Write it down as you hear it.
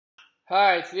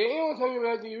Hi, today I'm talking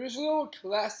about the original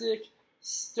classic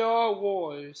Star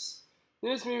Wars.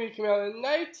 This movie came out in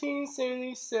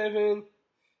 1977,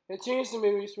 and changed the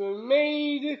movies were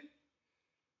made.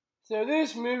 So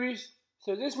this movie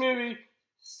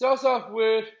starts off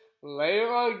with Leia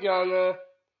Organa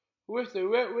with the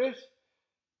rebels.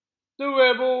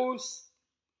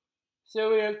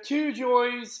 So we have two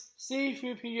droids,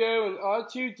 C-3PO and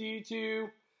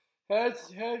R2-D2. Had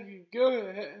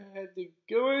to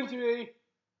go into a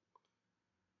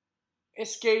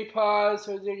escape pod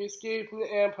so they can escape from the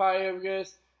Empire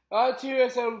because R2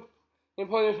 has some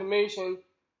important information.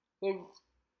 So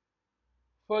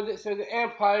the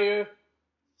Empire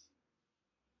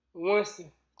wants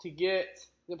to get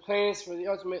the plans for the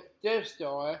ultimate Death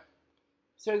Star.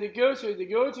 So they go to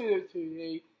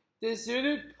a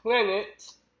deserted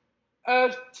planet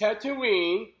of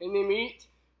Tatooine, and they meet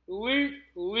Luke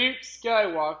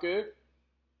Skywalker.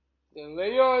 Then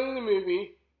later on in the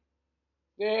movie,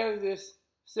 they have this.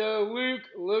 So Luke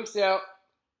looks out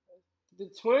the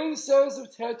twin suns of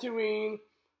Tatooine,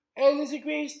 and it's a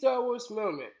great Star Wars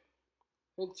moment.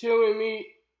 Until we meet,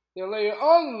 then later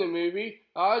on in the movie,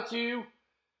 R2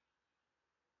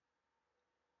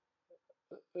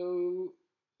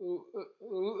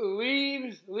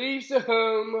 leaves the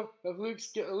home of Luke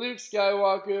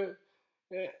Skywalker.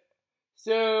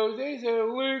 So they say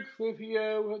Luke with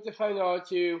have to find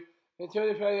R2 until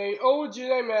they find an old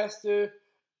Jedi Master,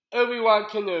 Obi-Wan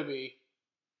Kenobi.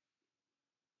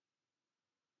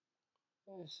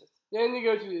 Then they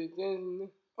go to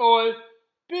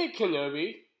Big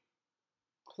Kenobi,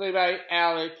 played by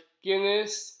Alec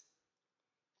Guinness.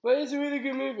 But it's a really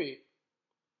good movie.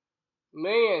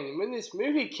 Man, when this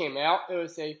movie came out, it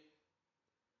was a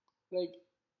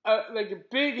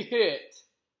big hit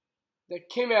that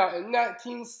came out in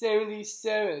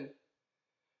 1977.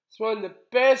 It's one of the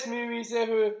best movies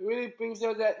ever. It really brings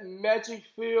out that magic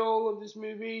feel of this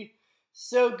movie.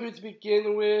 So good to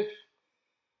begin with.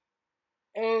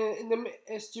 And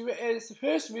it's the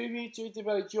first movie directed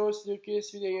by George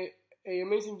Lucas, who did an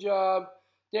amazing job.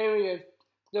 Then we have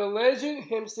the legend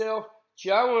himself,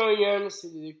 John Williams,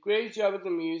 who did a great job with the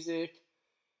music.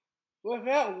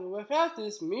 Without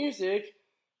this music,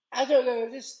 I don't know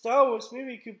if this Star Wars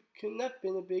movie could not have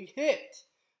been a big hit.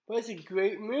 But it's a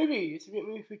great movie. It's a great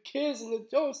movie for kids and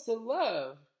adults to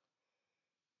love.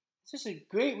 It's just a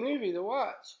great movie to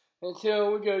watch.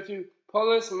 Until we go to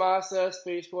Polis Massa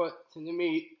Spaceport to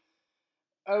meet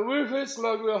a ruthless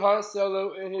smuggler Han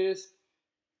Solo and his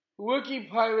Wookiee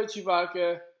pilot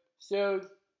Chewbacca. So,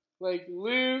 like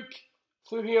Luke,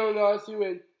 Fluffy Nasu,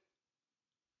 and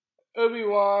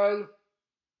Obi-Wan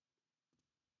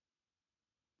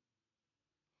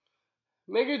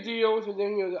make a deal with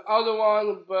the other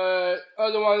one, but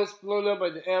other one is blown up by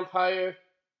the Empire.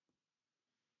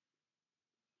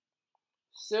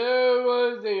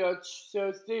 So they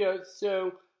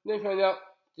find out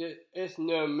that it's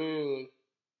no moon.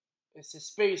 It's a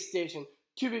space station.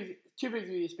 Too big to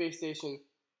be a space station.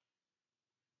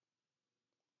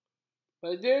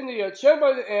 But then they are trapped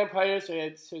by the Empire, so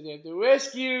they have to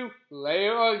rescue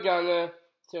Leia Organa.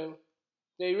 So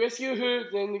they rescue her.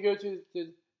 Then they go to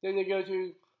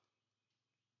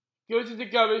the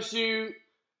garbage chute.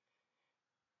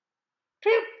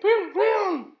 Pew pew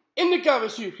pew. In the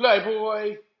garbage chute,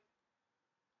 Flyboy.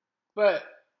 But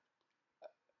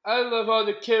I love all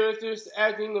the characters. The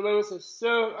acting, the moments are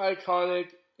so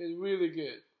iconic. It's really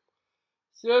good.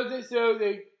 So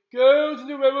they go to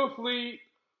the Rebel fleet.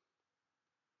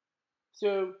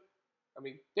 So,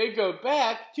 they go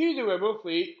back to the Rebel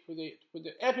fleet for the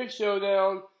epic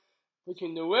showdown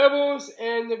between the Rebels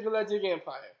and the Galactic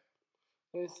Empire.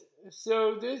 And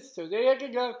so they have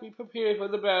to be prepared for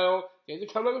the battle. They have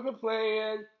to come up with a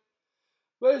plan.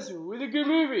 But it's a really good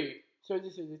movie. So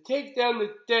this is to take down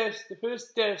the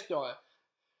first Death Star.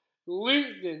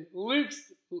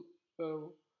 Luke's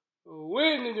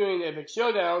when they're doing the epic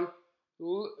showdown,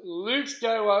 Luke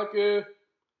Skywalker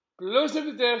blows up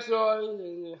the Death Star,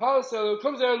 and Han Solo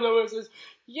comes out of nowhere and says,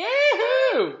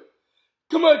 "Yahoo!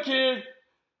 Come on, kid,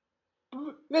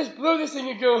 let's blow this thing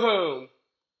and go home."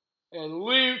 And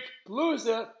Luke blows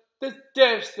up the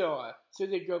Death Star. So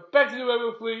they go back to the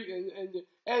Rebel fleet,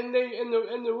 and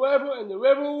the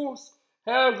Rebels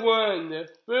have won the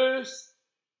first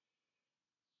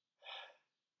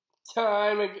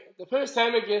time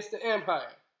against the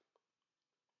Empire.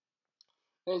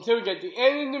 Until we get the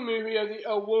end of the movie of the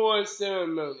award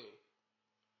ceremony.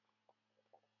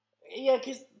 Yeah,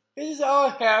 because this is all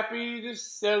happy,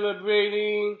 just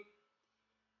celebrating,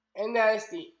 and that's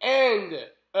the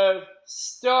end of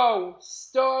Star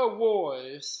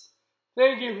Wars.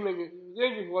 Thank you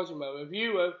for watching my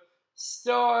review of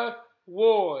Star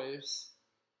Wars.